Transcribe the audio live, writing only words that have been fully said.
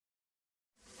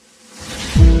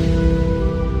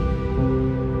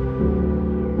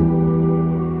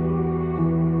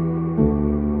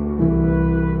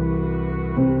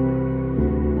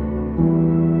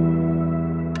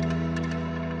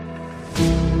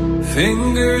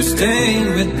Fingers stained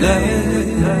with blood,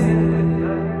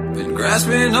 been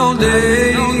grasping all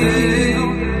day,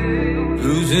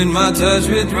 losing my touch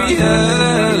with reality.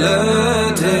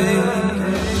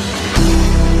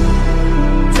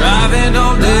 Driving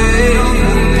all day,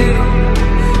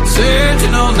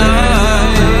 searching all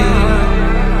night,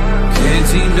 can't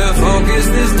seem to focus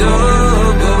this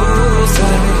double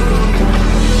sight.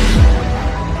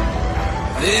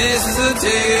 This is a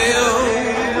tale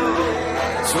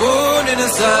sworn in a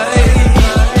sight,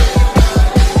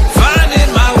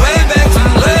 finding my way back to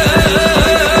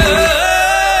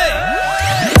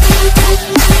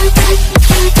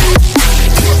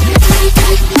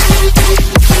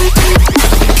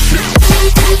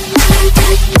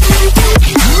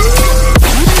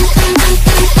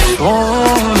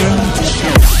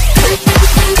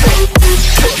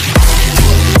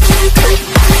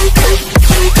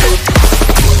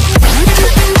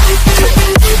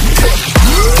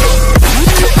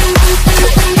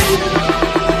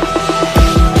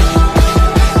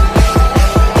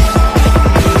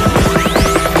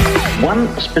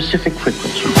specific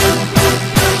frequency.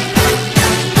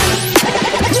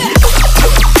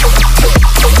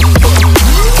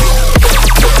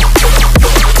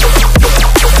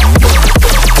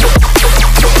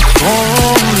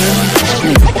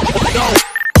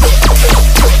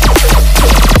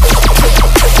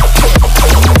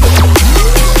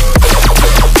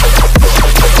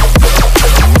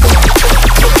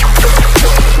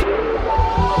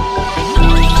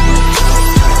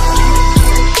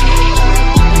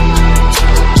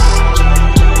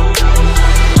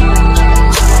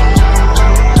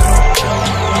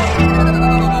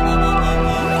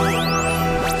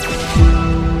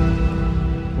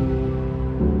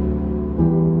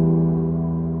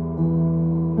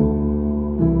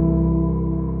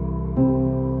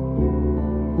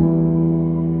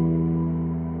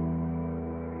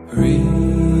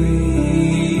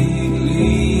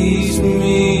 Release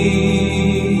me,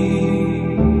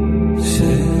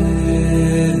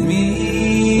 set me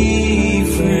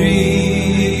free.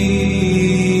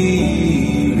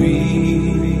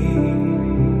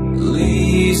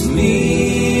 Release me,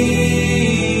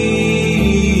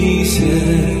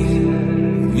 set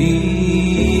me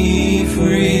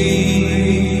free.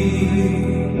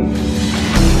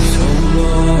 So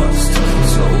lost,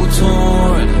 so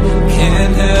torn,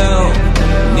 can't help,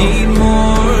 need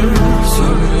more. So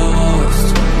lost,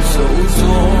 so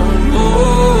torn,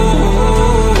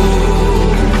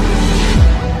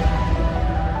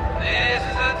 This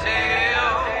is a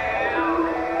tale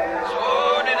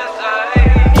sworn in a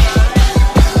sight,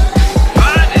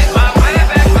 finding my way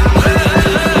back to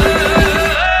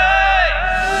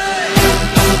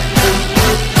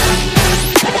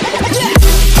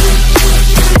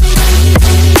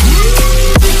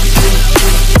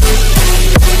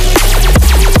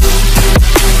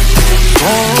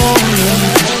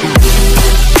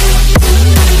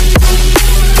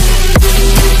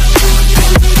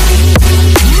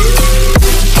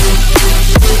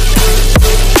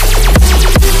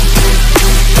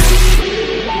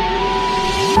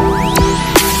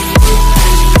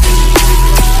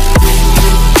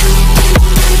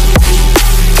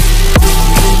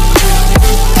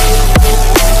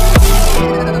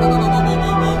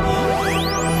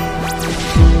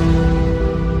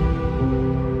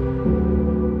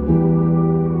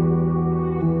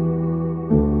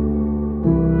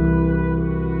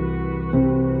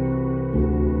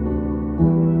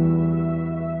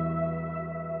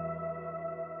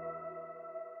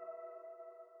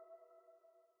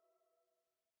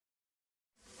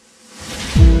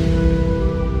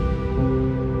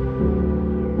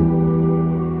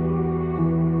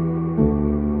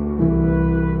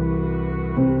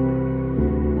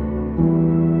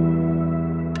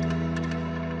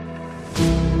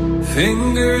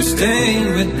Fingers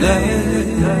stained with blood,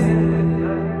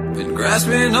 been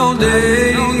grasping all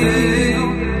day,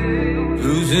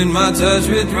 losing my touch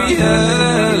with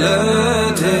reality.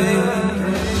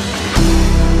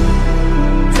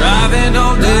 Driving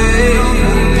all day,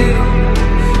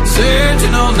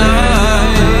 searching all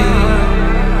night,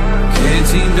 can't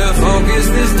seem to focus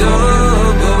this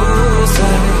double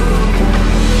sight.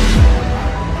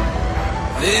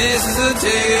 This is a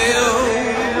tale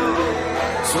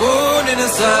sworn in a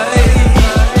sight,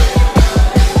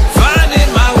 finding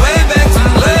my way back to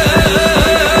life.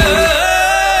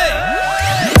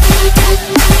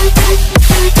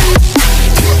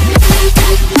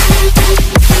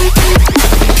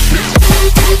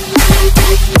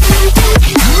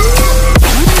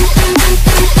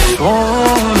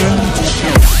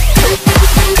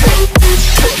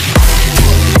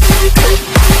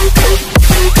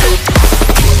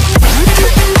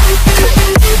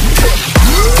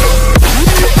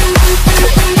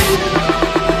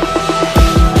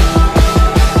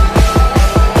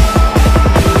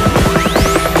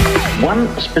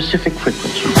 specific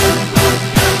frequency.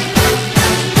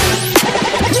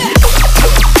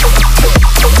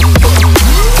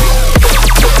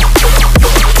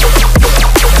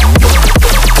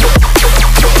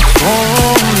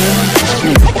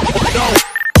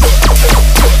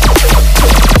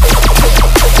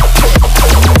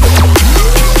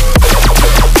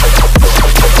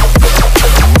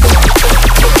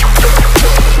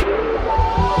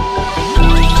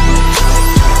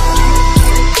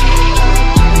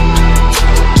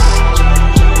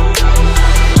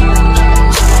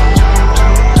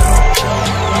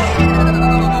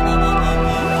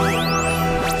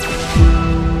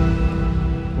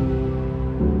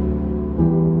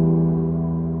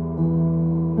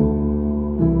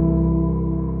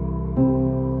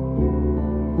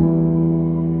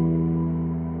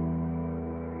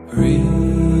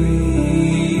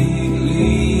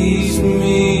 Release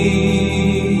me,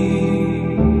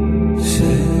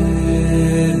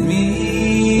 set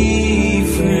me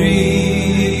free.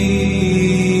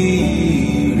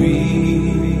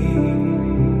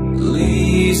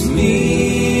 Release me,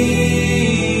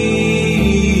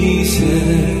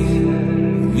 set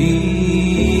me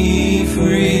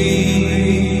free.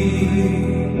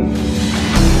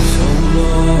 So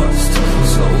lost,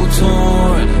 so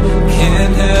torn,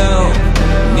 can't help,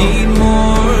 need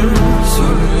more. So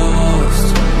lost,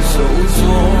 so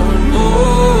torn. Oh,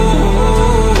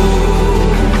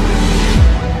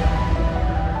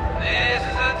 this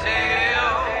is a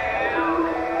tale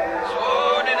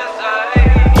sworn in a sight,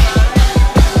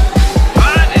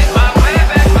 finding my way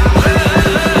back to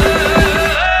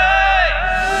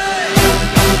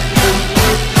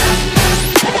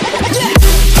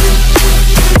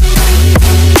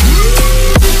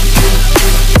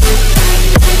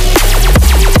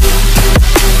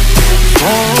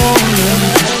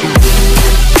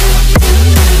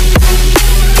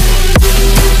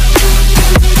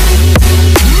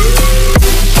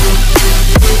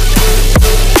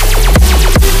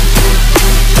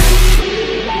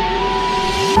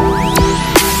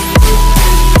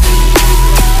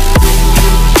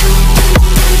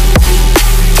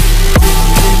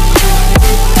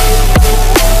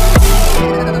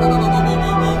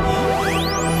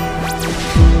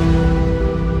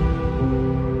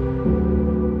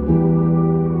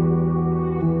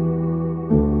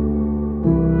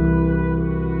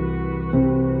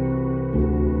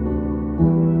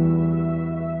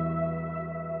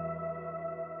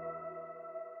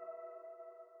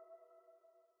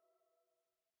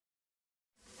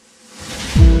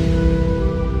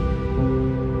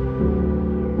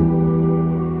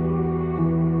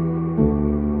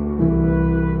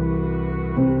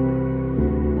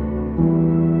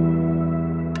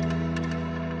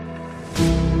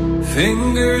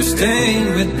fingers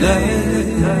stained with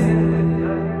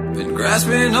blood, been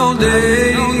grasping all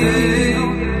day,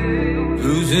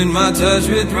 losing my touch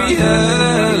with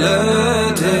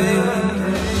reality.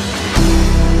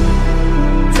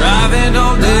 Driving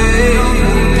all day,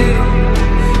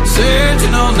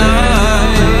 searching all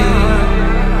night,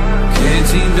 can't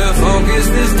seem to focus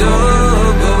this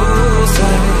double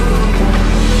sight.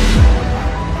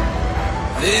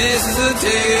 This is a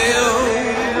tale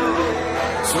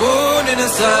sworn in a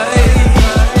sight,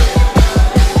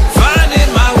 finding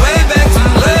my way back to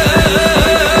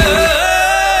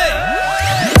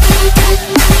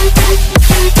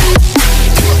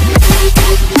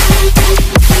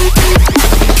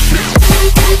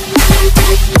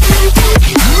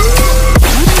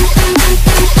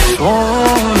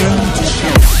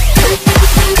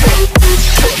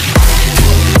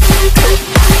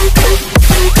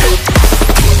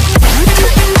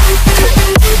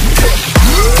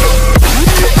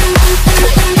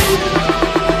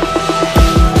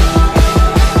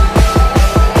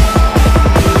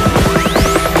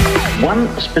One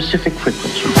specific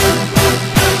frequency.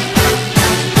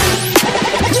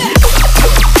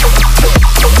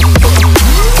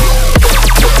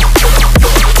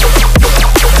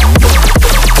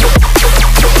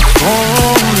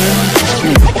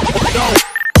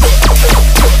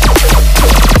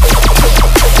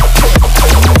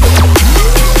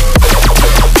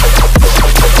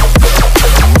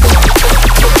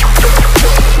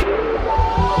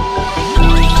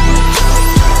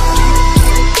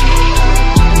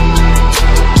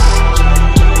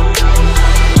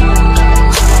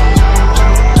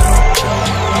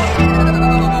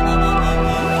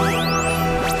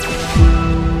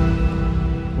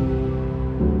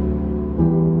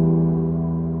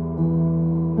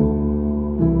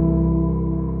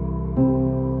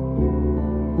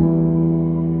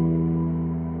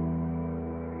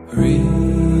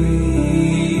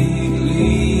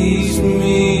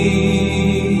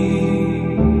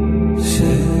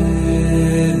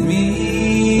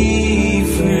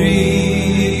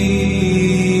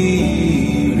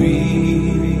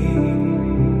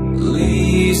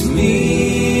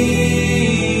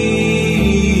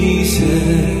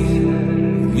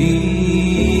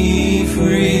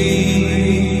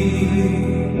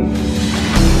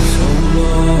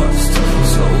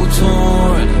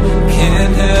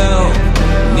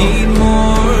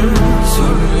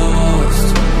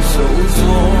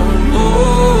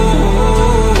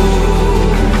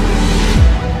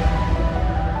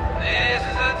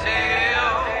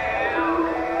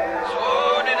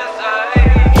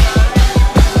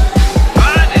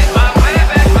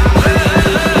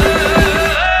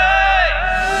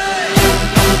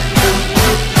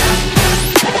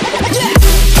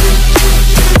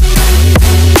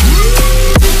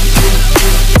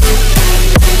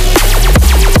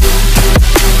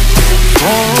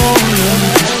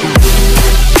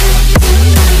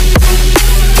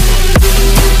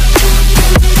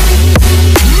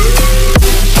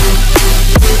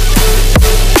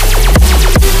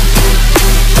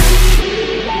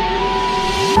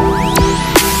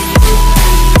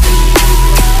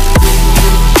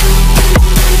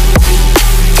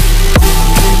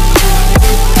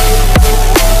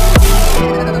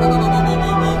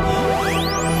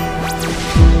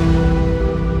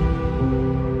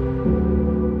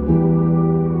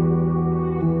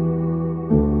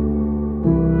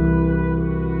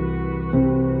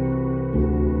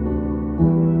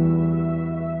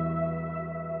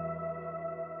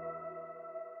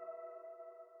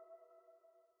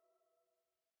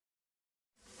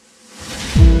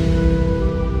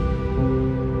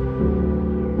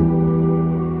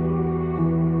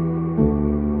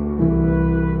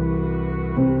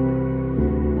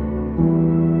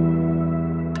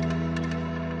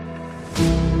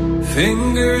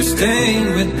 Fingers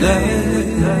stained with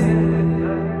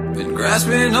blood, been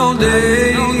grasping all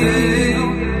day,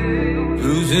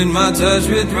 losing my touch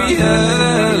with reality.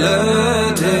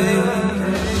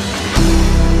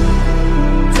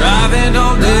 Driving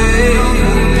all day,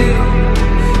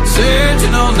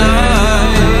 searching all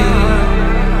night,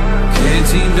 can't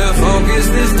seem to focus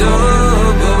this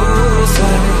double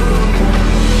sight.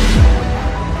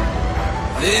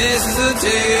 This is a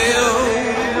tale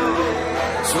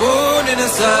sworn in a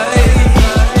sight,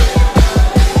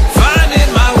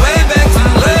 finding my way back to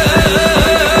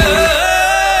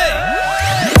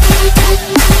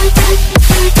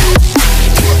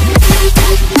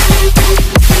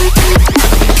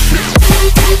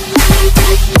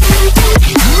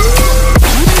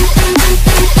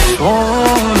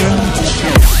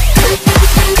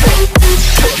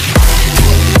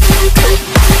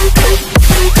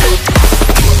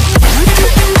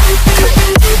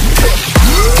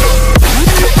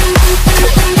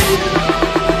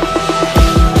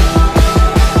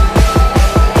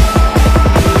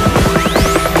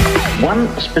One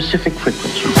specific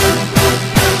frequency.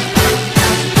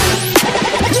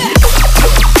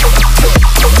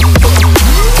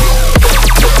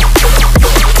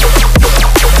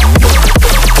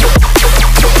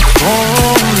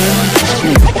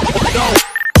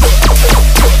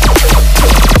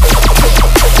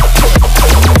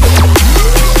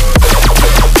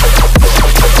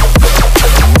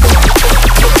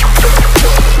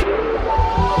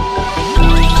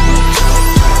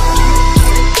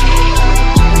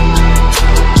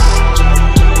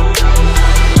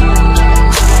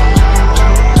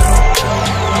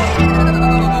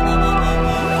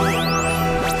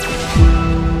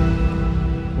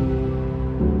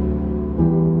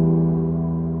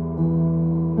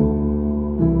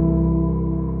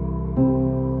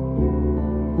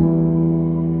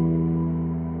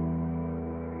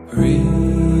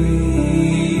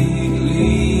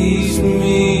 Release me,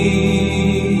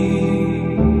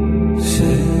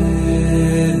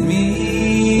 set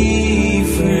me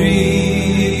free.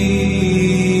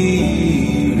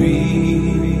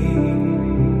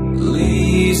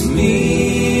 Release me,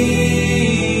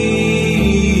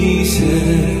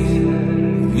 set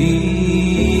me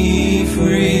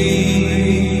free.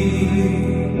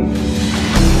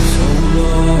 So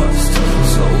lost,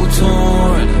 so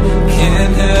torn,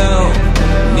 can't help,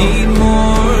 need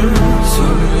more. So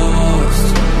lost,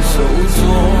 so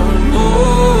torn, oh.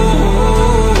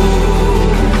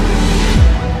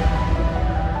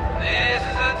 This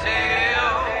is a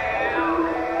tale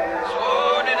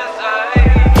sworn in a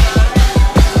sight,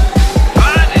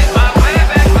 finding my way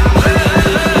back to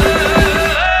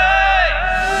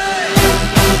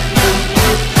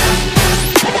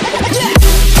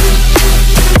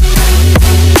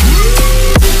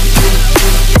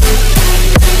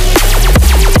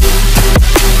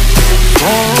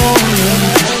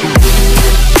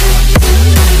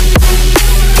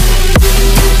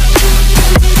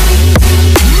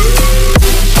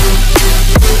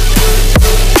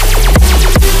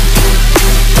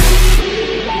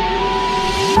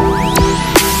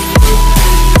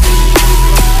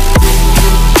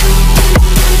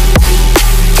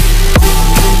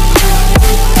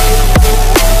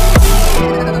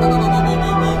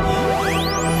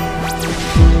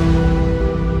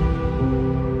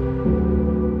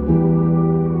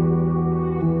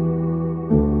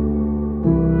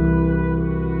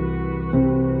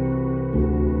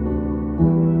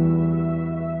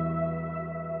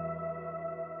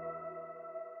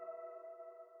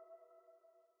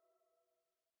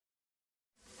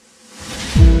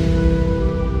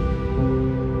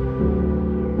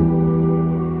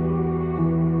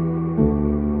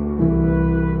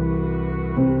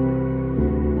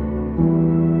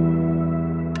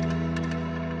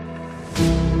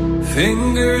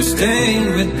fingers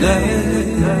stained with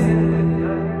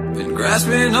blood, been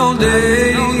grasping all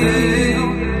day,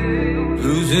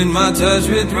 losing my touch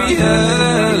with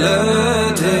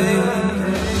reality.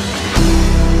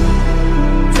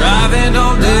 Driving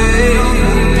all day,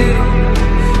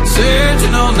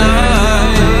 searching all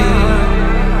night,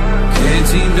 can't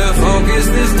seem to focus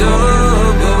this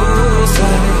double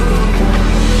sight.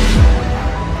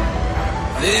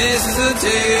 This is a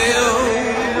tale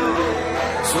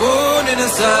sworn in a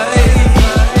sight,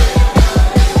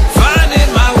 finding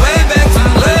my way back to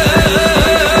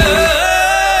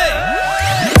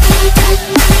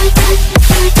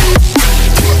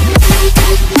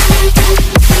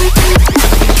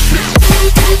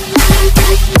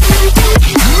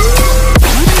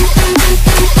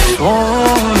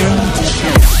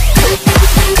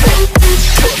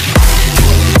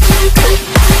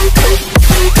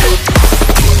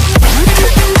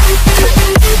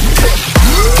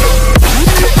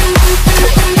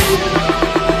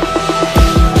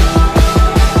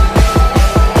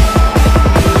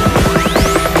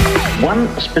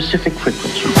specific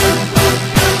frequency.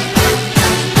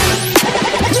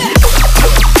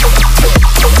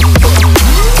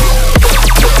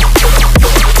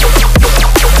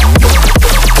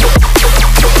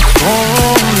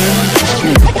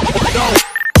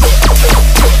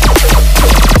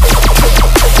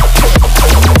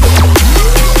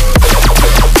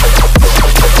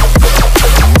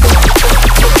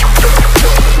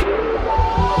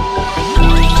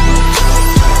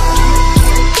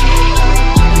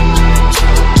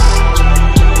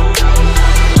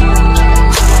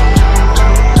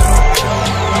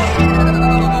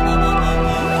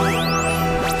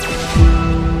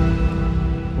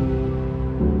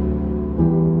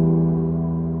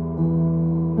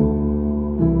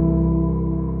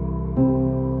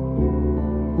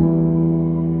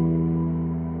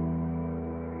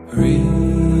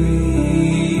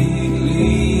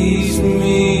 Release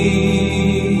me,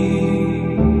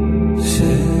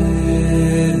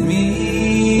 set me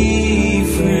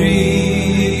free.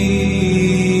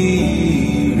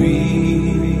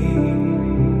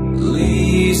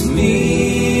 Release me,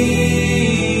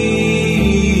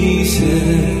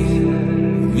 set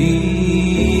me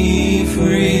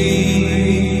free.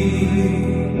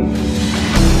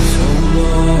 So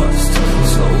lost,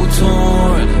 so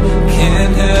torn,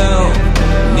 can't help,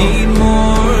 need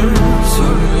more. So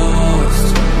lost,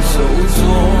 so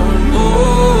torn. Oh,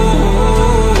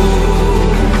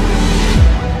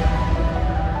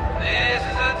 This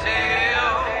is a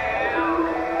tale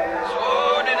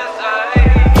sworn in a sight,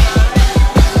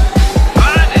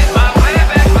 finding my way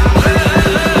back to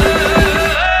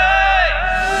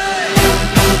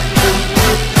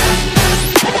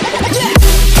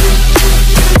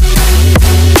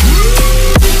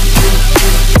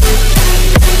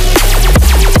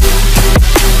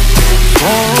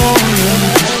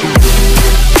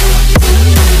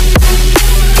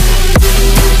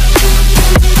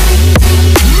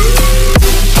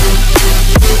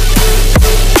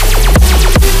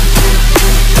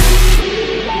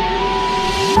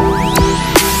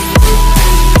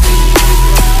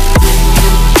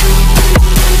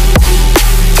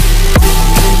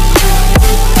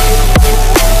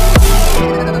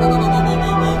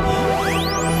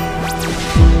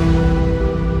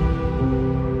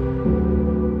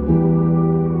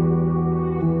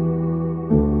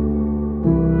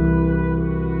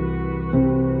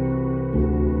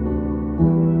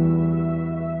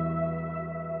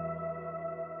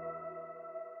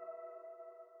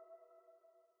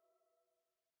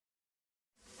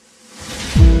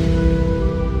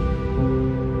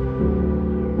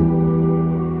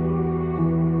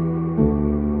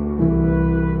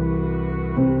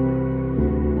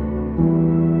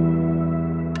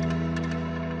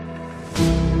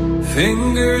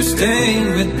fingers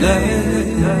stained with blood,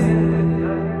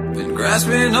 been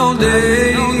grasping all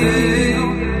day,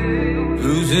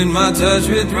 losing my touch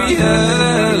with reality.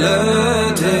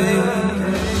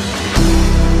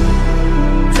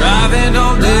 Driving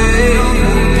all day,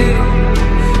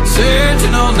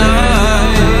 searching all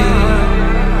night,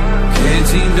 can't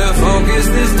seem to focus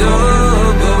this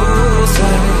double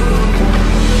sight.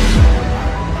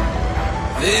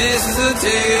 This is a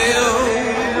tale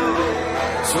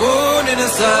sworn in a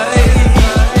sight,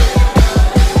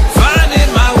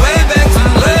 finding my way back to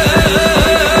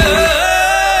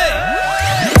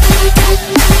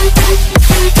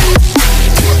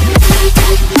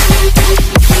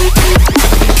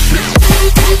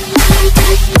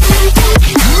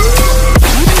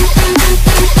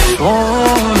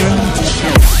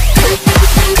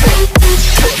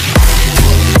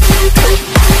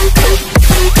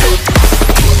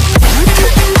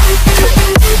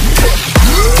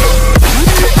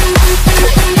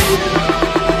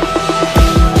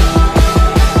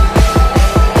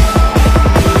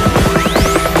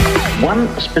One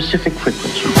specific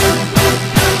frequency.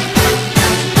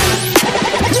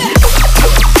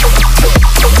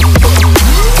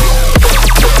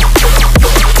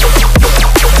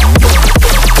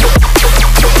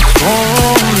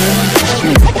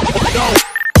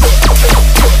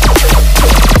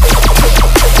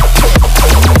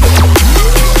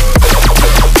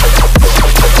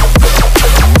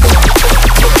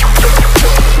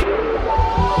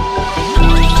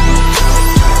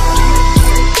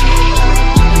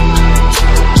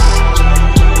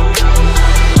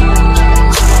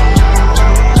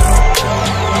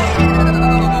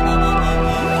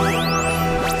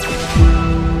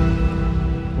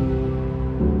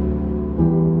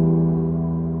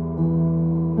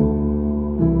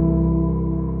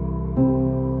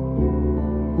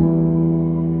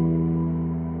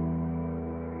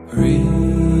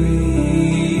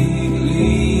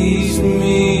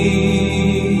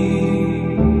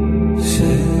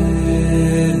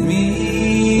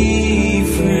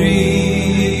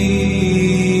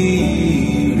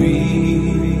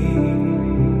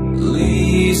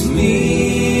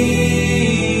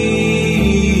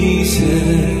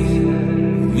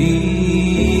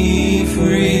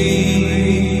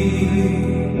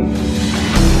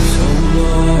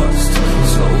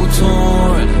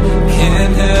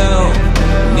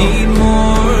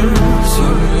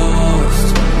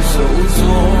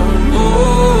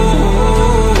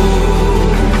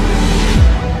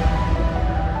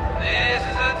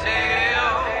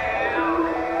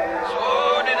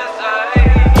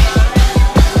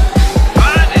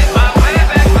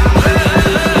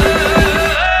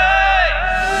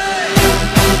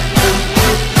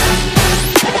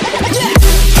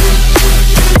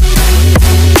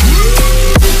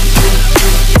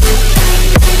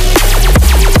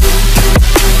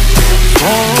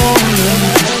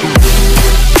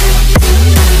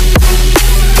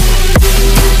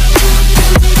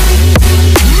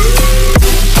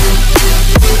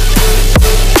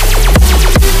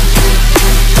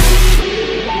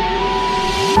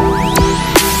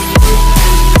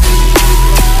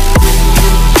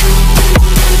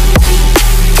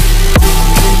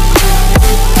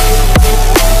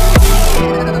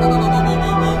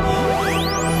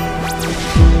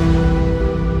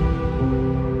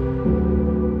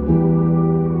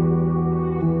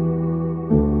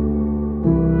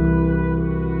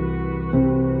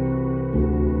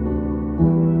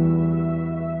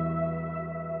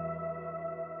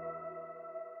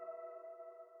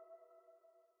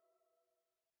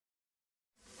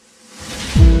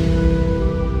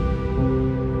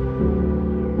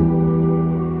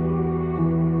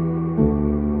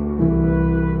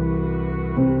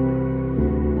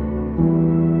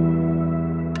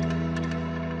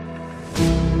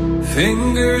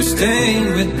 Fingers stained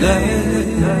with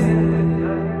blood,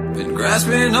 been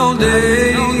grasping all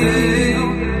day,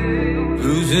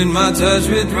 losing my touch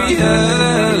with reality.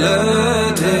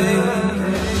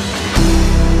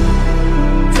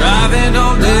 Driving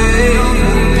all day,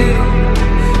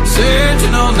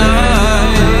 searching all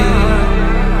night,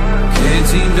 can't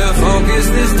seem to focus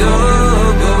this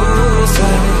double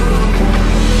sight.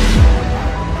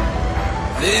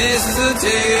 This is a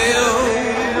tale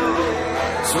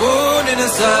sworn in a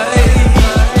sight,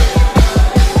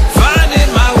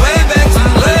 finding my way back to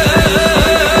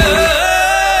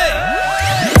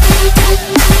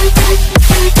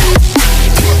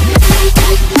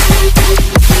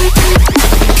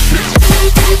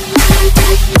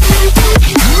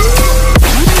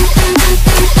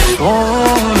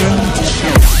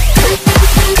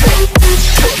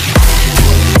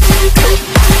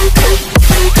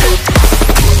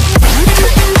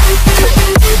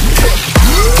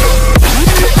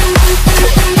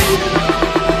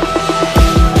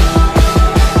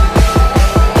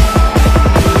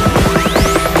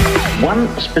One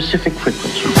specific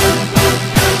frequency.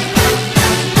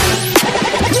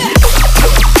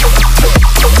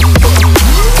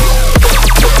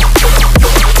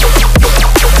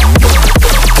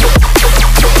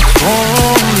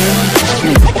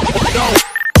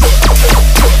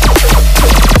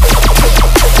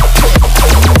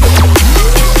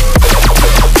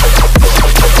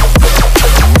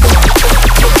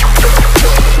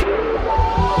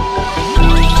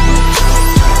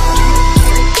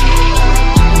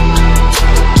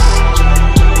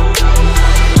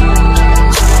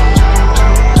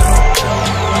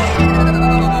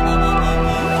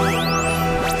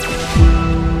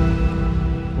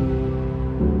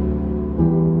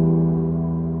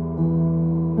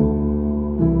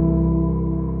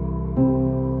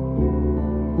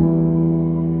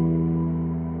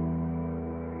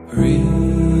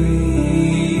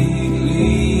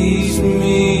 Release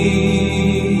me,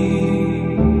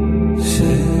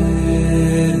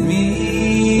 set me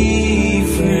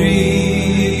free.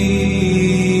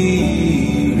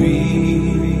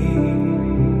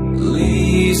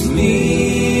 Release me,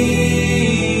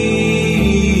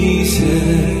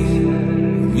 set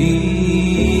me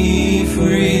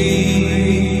free.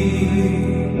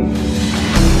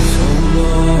 So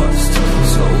lost,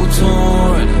 so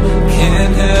torn,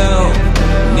 can't help,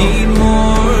 need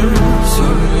more. So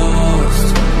lost,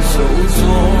 so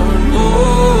torn, oh.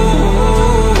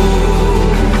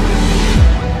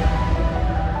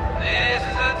 This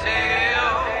is a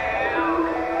tale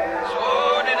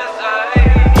sworn in a sight,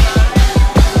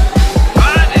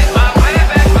 finding my way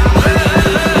back to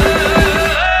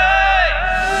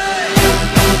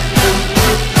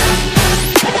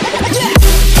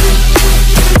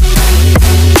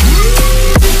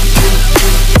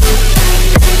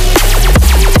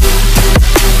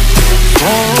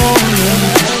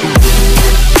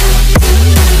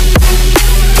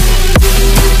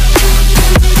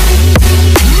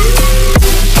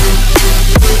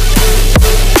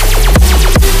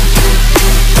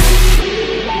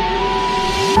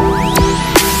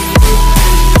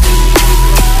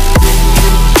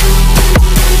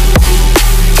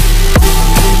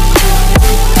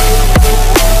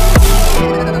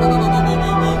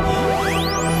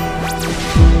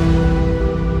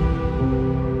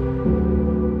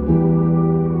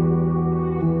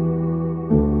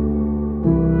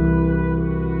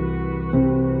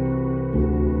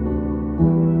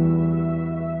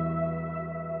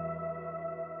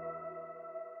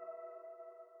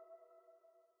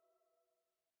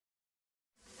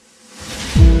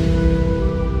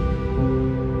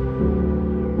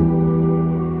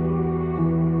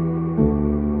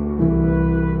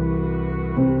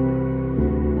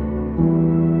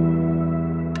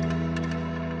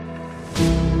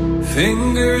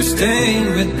Fingers stained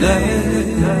with blood,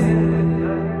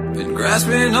 been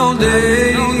grasping all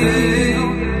day,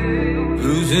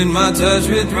 losing my touch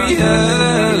with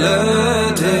reality.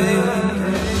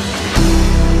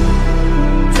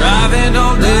 Driving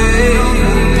all day,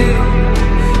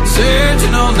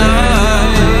 searching all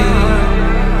night,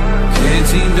 can't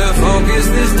seem to focus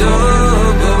this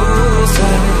double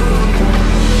sight.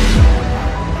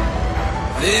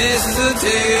 This is a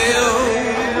tale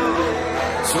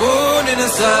sworn in a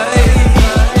sight,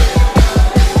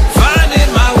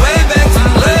 finding my way back to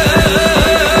love.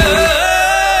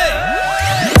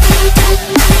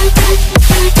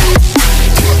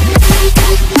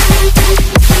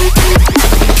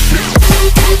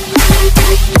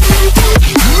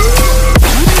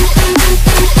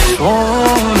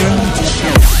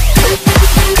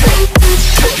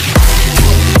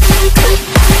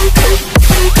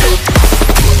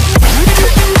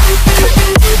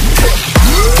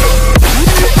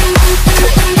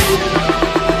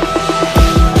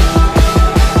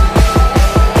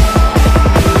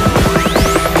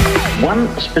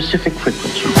 specific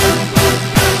frequency.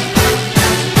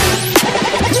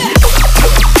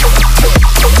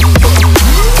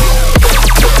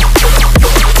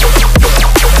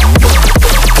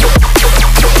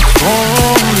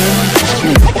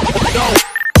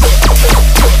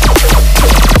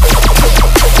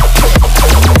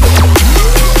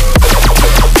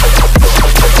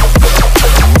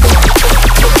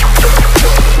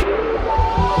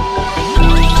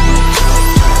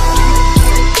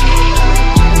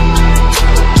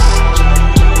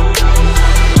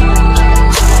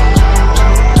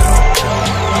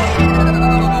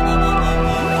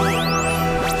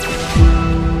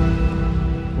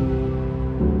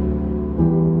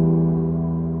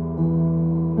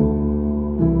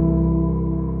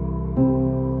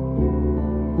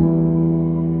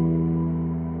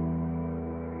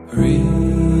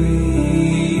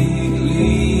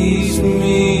 Release me,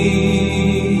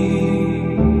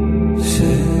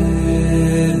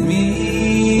 set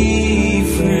me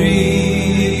free.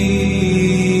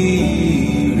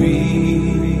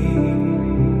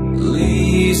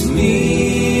 Release me,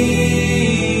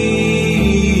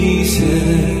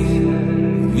 set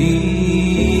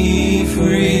me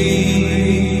free.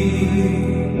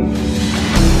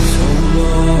 So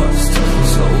lost,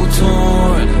 so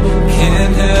torn,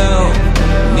 can't help,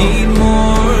 need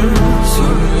more. So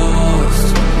lost,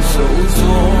 so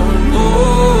torn. Oh,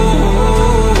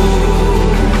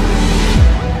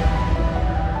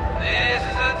 This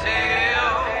is a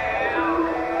tale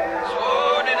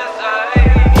sworn in a sight,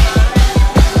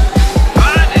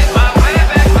 finding my way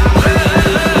back to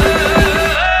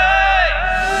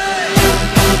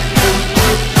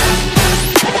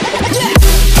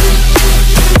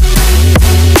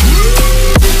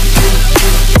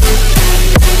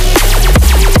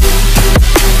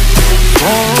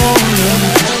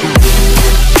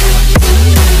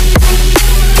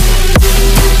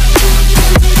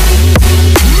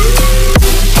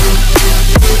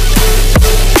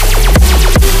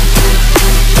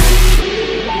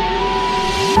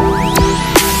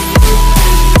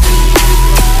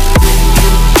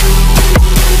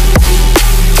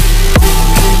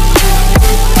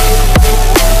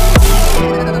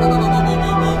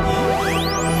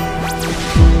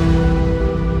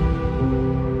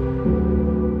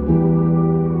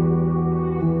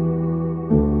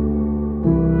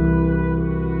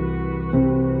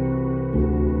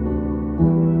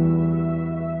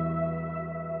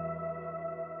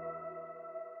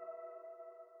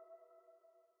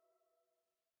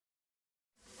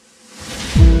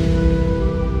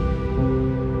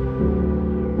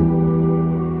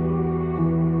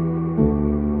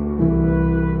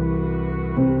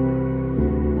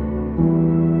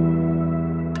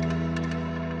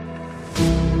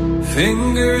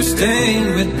fingers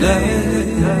stained with blood,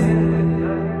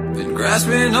 been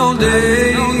grasping all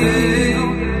day,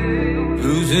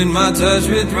 losing my touch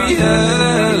with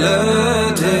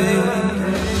reality.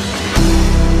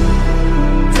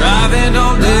 Driving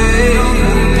all day,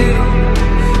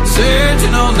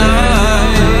 searching all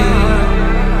night,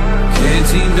 can't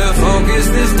seem to focus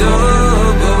this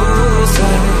double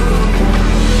sight.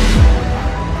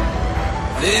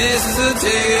 This is a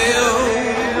tale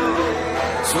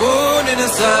sworn in a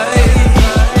sight,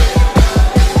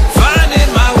 finding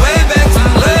my way back to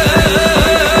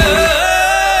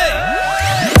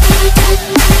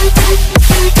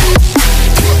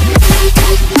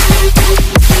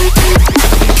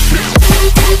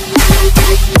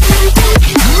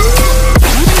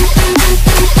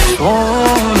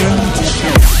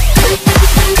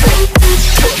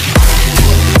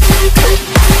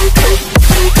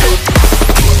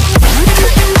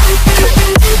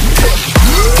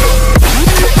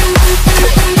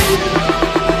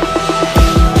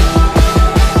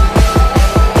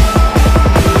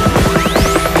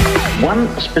One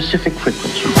specific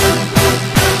frequency.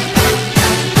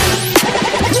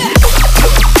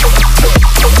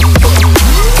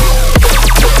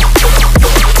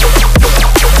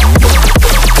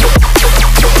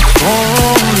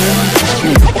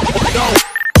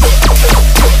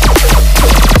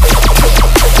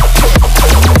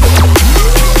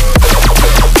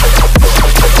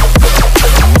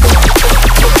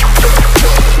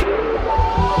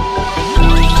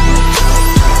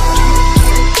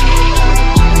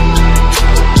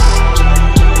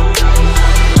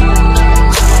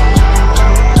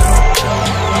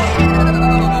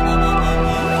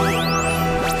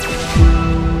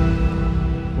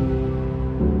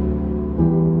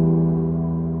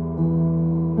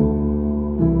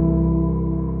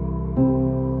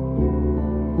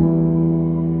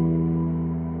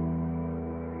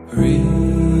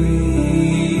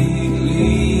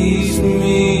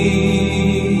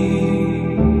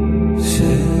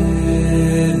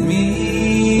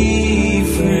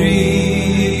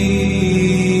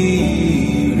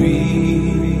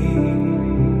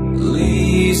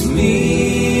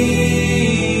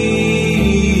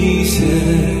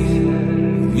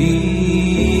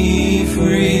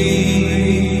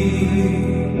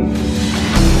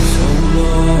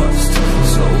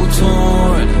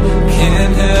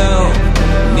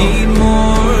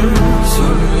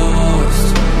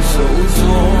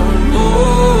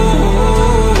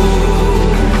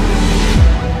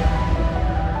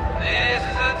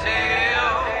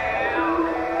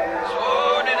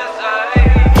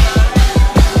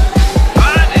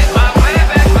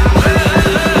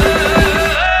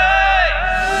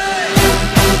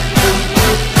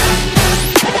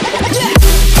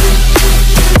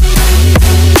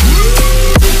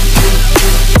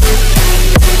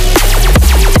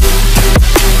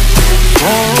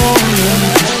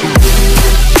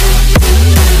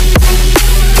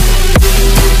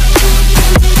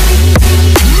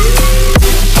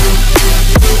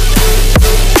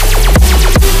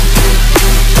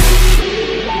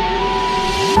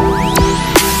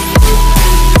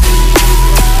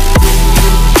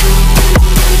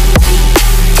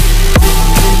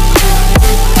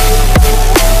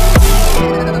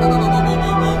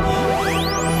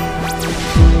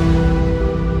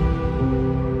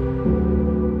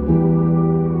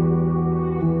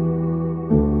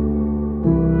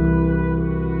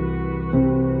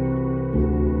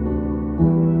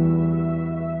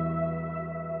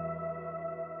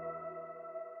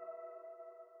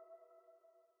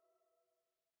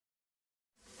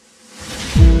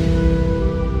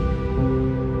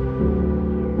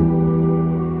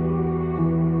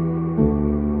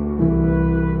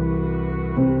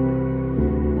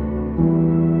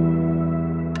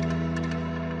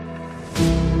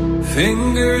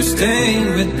 Fingers stained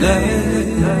with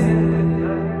blood,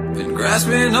 been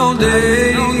grasping all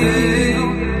day,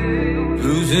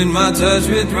 losing my touch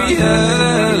with reality.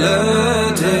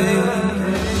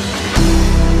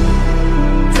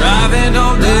 Driving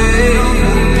all day,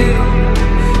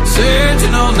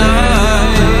 searching all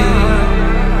night,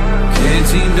 can't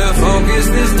seem to focus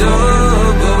this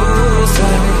double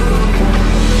sight.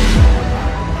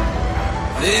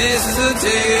 This is a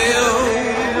tale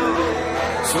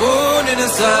sworn in a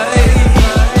sight,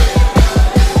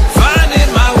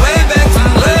 finding my way back to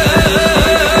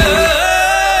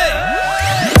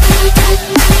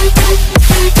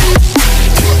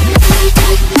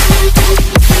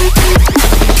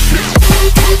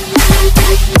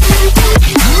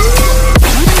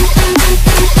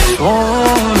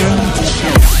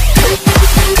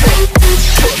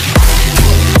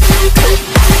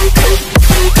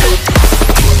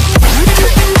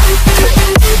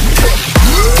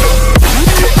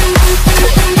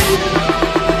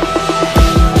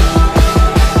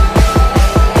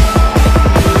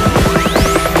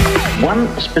One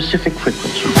specific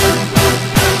frequency.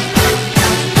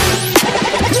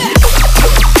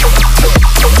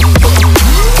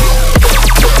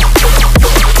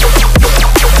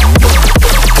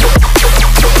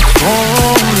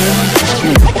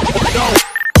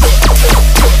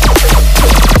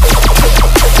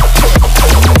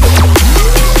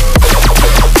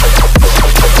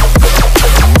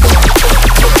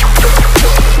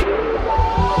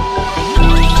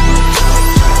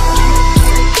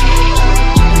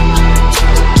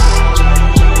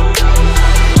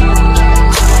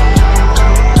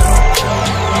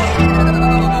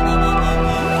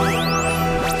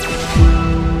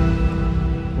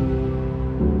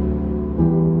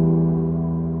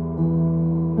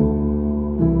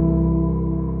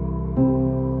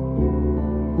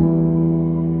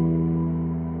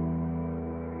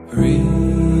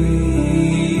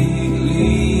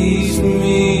 Release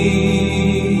me,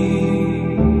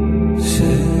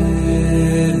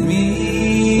 set me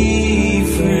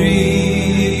free.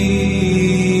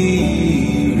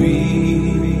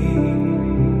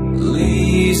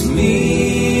 Release me,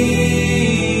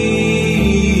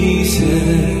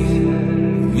 set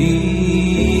me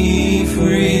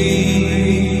free.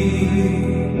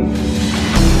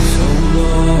 So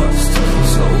lost,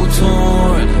 so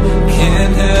torn,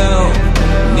 can't help,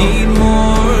 need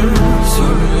more. So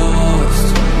lost,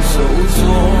 so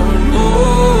torn, oh.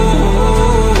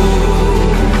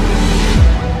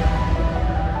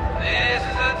 This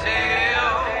is a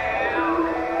tale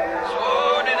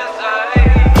sworn in a sight,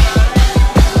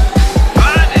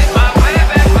 finding my way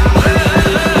back to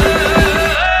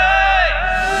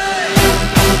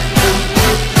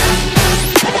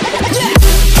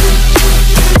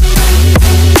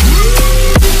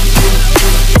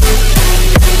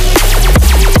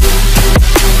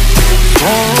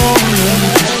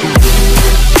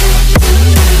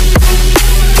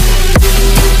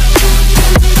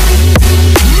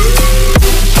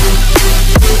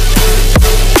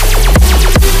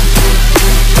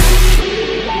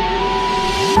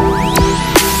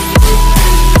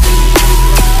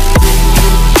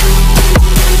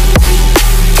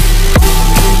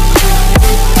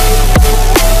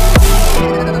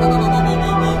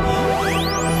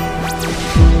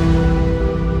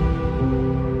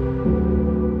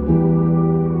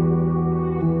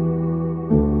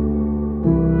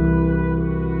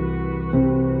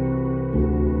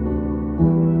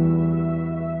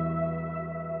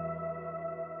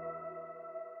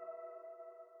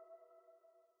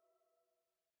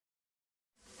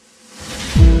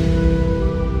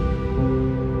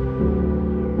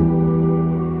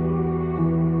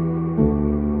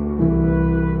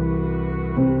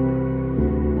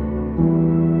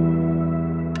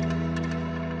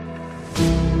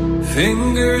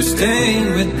Fingers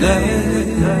stained with blood,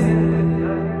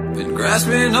 been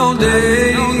grasping all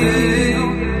day,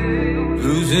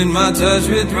 losing my touch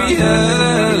with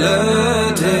reality.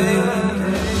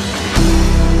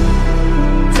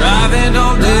 Driving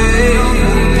all day,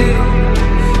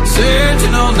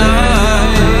 searching all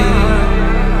night,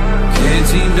 can't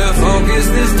seem to focus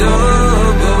this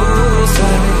double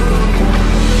sight.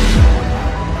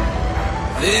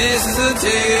 This is a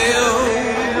tale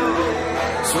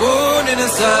sworn in a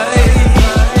sight,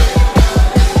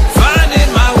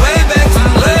 finding my way back to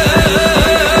life.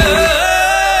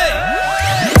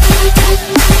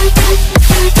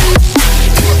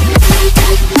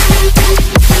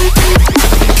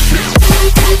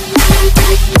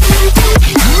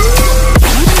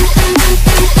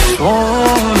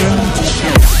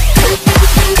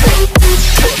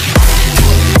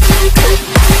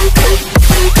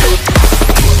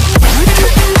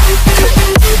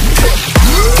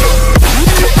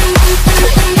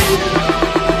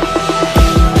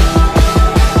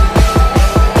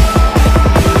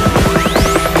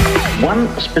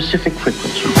 one specific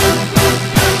frequency.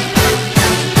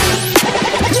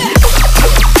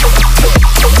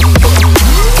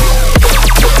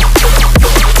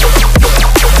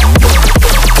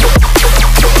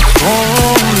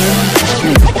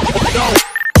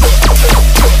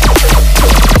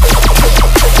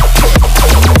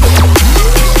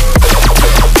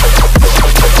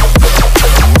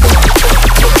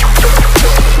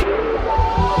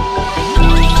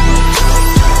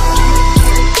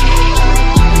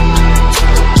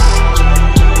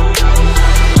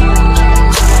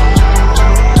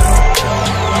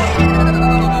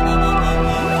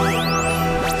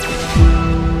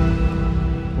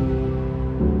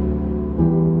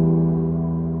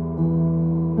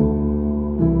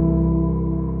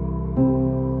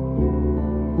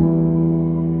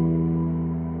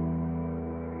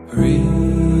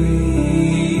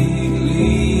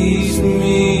 Release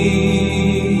me,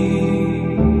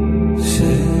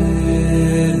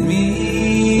 set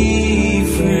me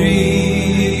free.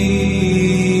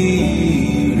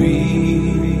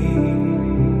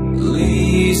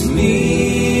 Release me,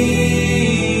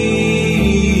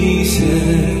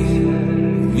 set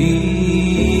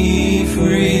me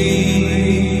free.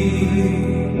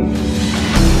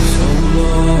 So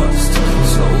lost,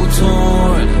 so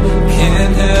torn,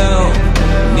 can't help,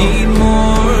 need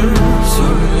more. So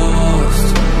lost,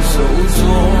 so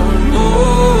torn. Oh,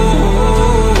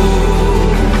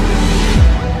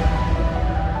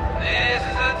 This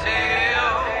is a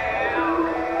tale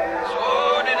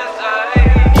sworn in a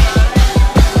sight,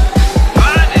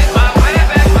 finding my way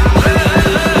back to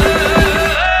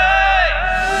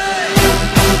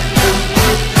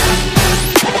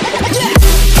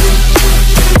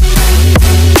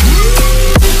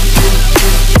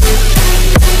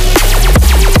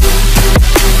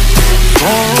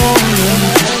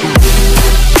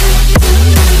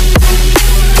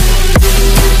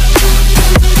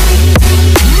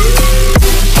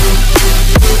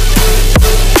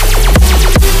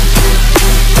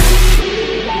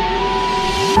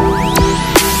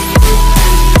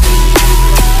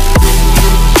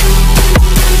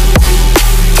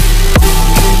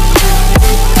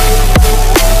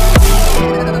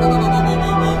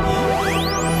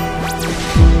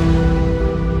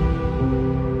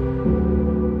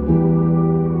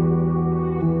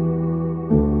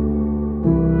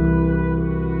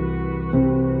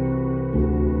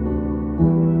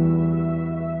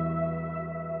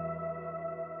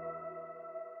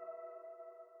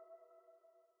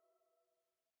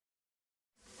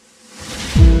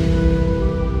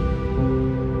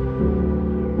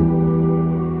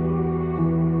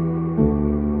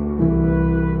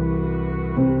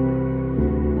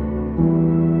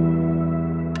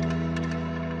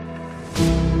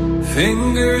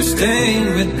fingers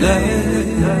stained with blood,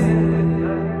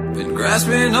 been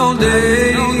grasping all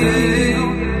day,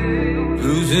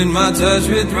 losing my touch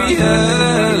with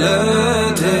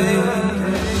reality.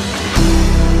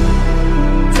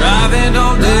 Driving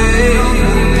all day,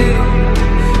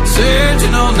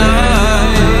 searching all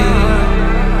night,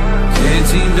 can't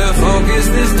seem to focus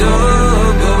this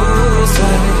double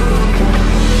sight.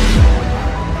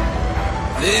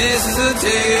 This is a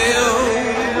tale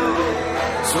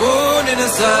sworn in a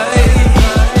sight,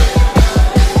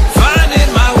 finding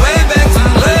my way back to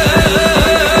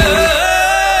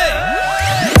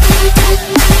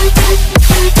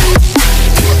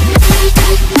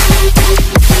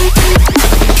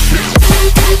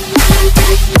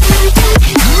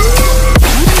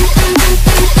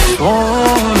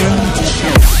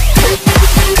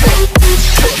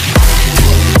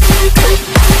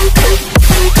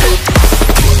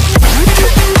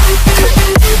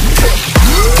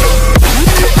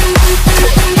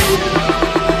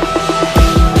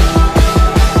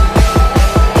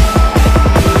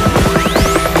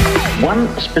One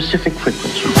specific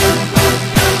frequency.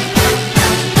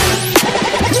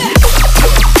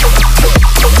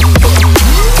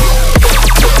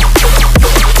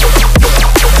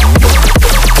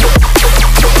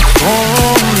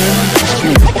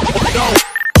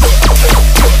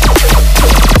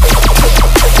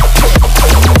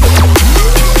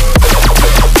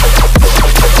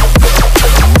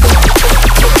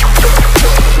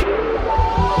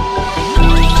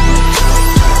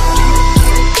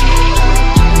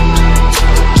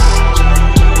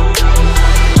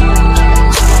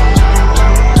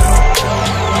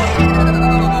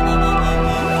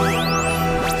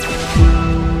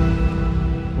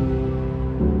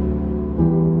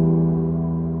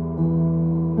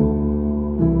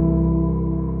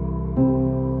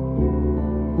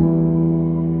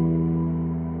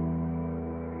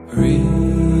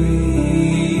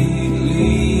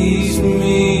 Release me.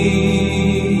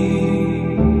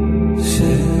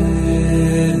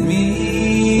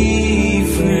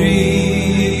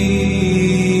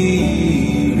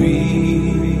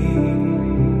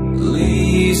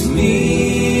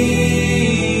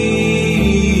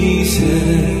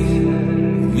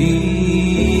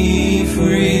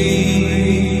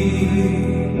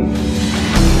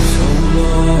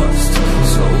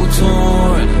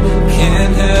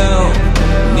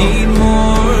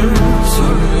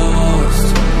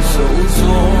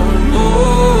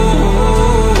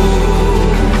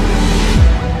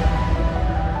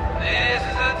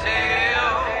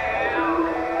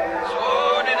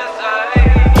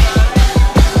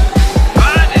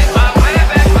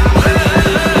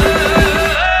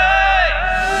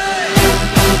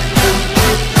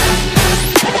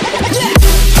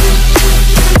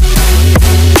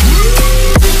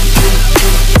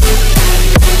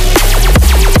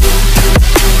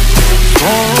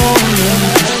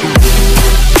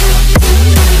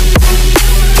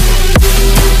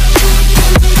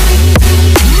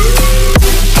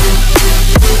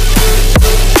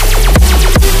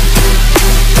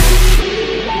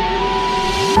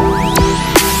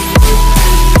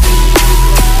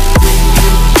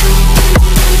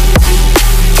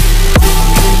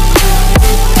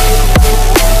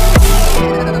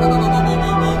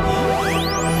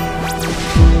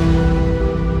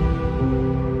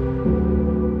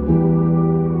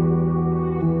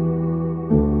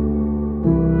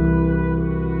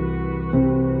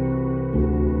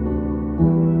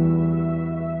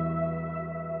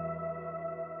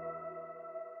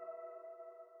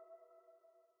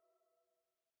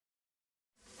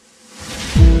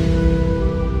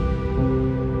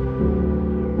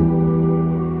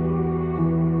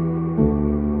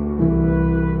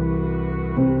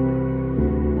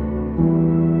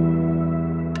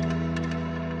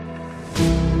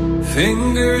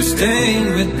 Fingers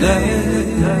stained with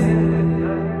blood,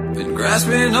 been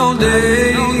grasping all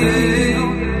day,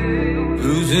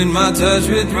 losing my touch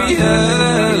with reality.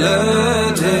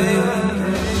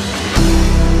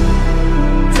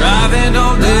 Driving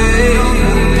all day,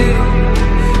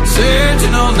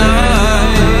 searching all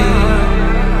night,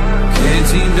 can't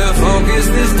seem to focus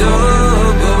this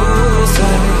double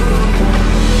sight.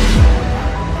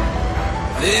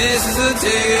 This is a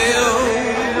tale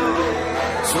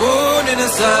sworn in a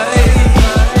sight,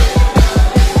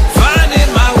 finding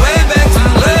my way back to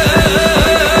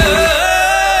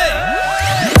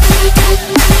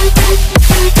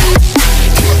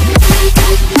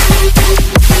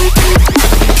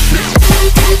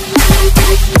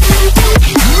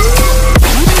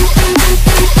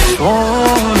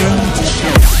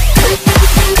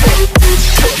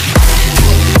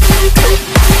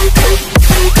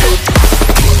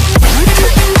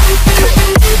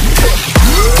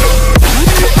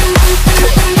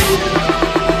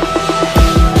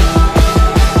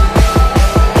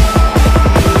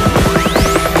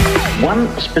One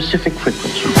specific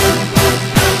frequency.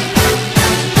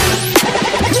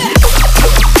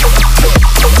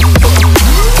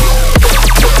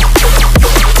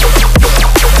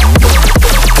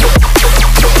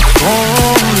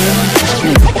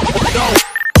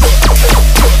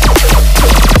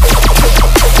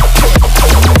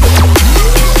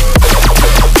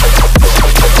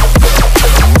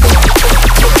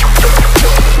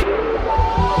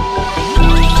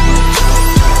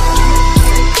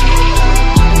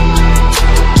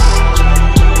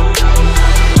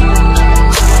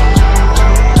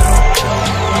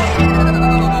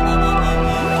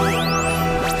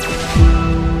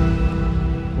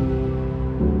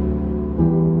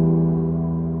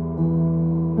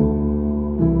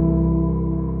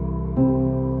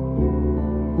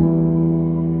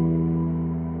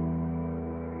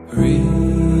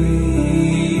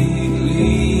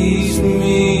 Release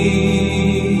me,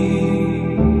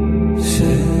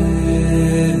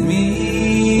 set me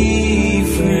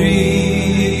free.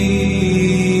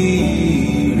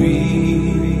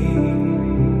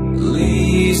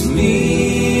 Release me,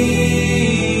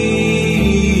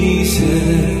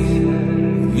 set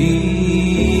me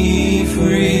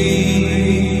free.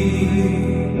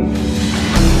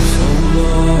 So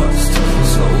lost,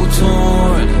 so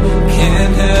torn,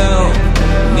 can't help,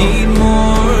 need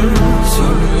more. So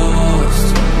lost,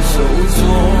 so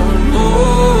torn, oh.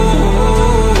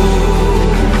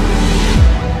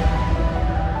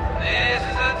 This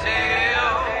is a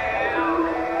tale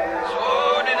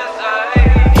sworn in a sight,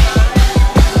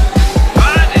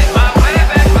 finding my way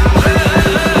back to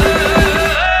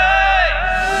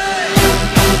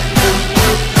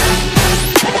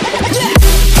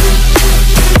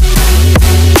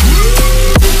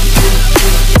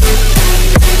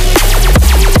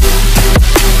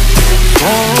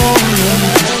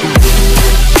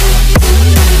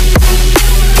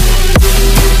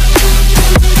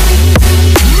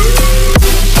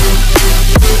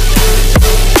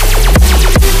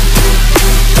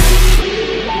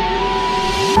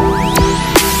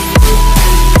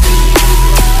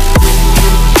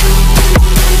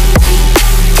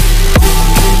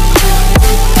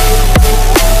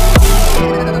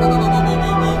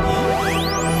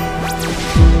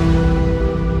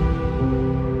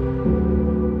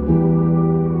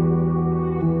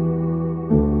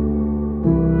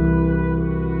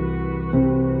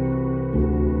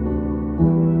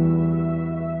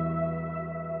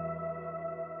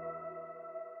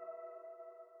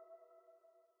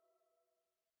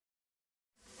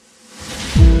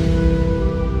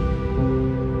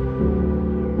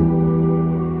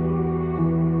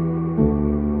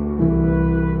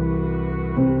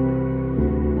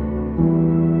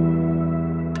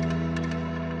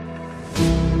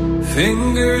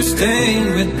Fingers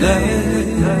stained with blood,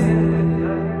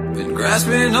 been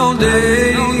grasping all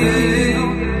day,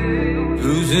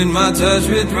 losing my touch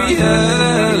with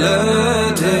reality.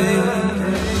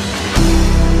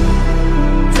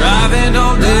 Driving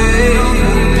all day,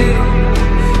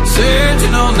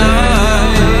 searching all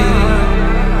night,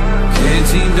 can't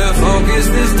seem to focus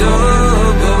this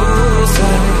double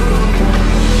sight.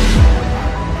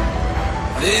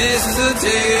 This is a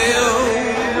tale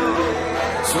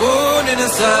sworn in a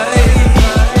sight,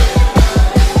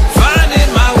 finding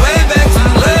my way back to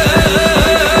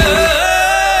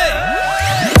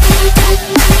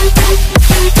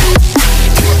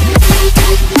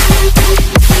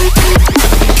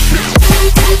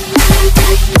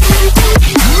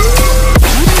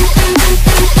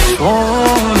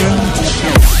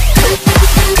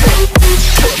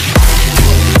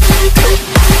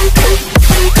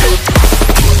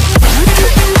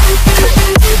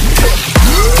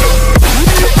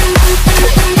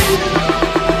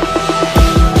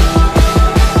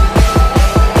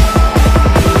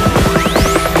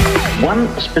one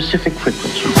specific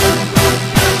frequency.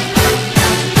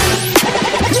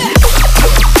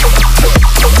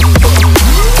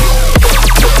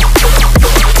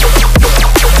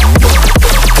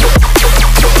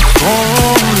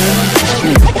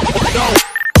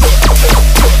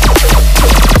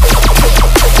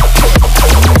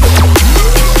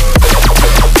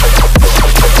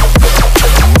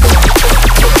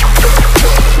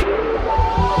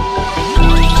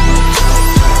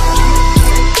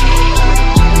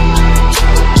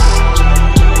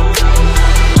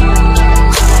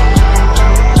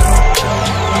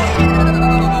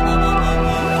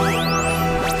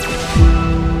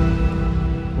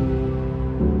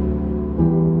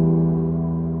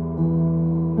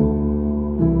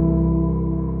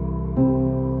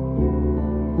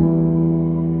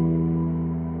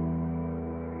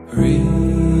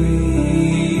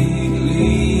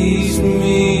 Release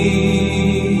me,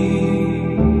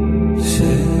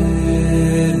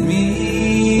 set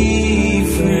me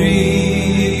free.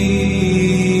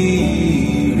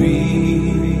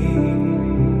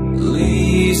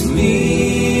 Release me,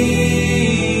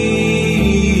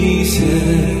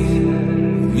 set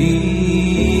me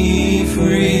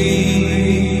free.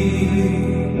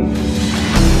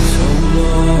 So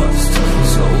lost,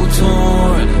 so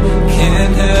torn,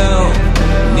 can't help,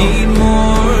 need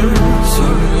more. So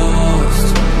lost,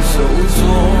 so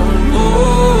torn. Oh,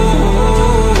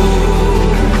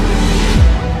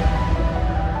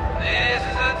 This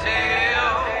is a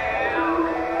tale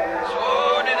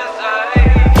sworn in a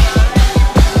sight,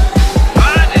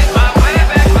 finding my way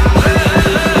back to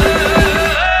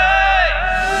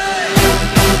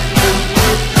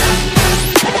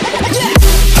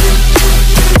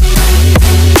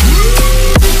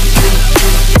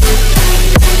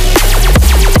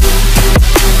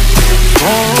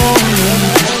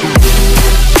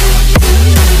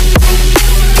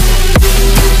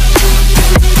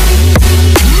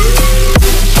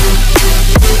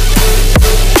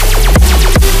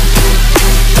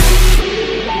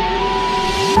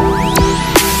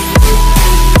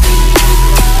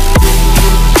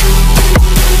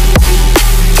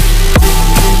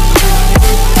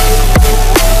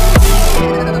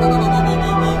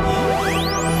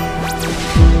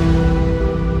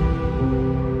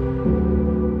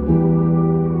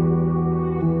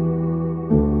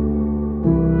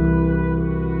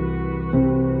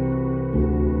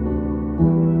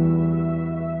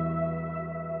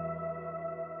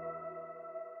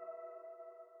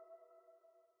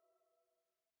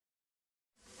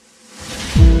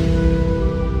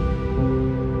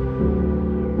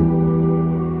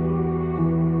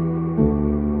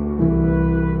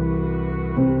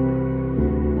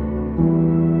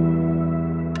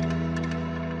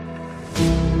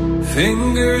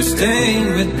fingers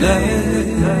stained with blood,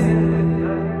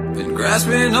 been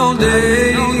grasping all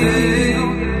day,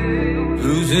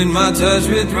 losing my touch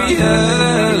with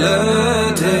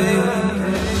reality.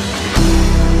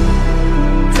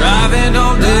 Driving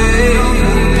all day,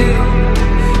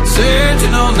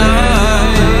 searching all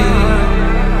night,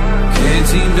 can't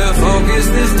seem to focus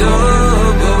this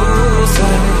double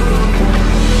sight.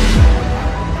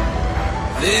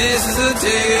 This is a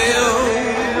tale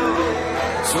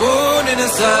sworn in a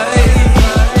sight,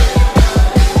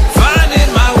 finding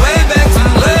my way back to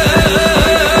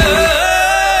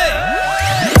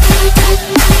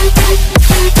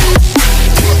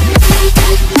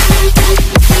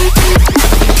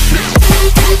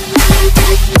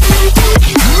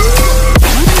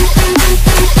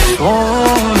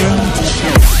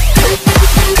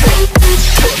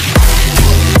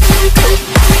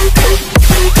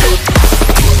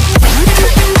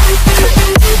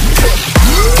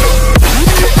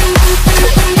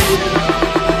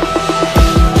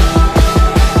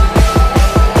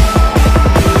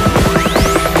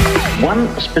One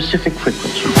specific frequency.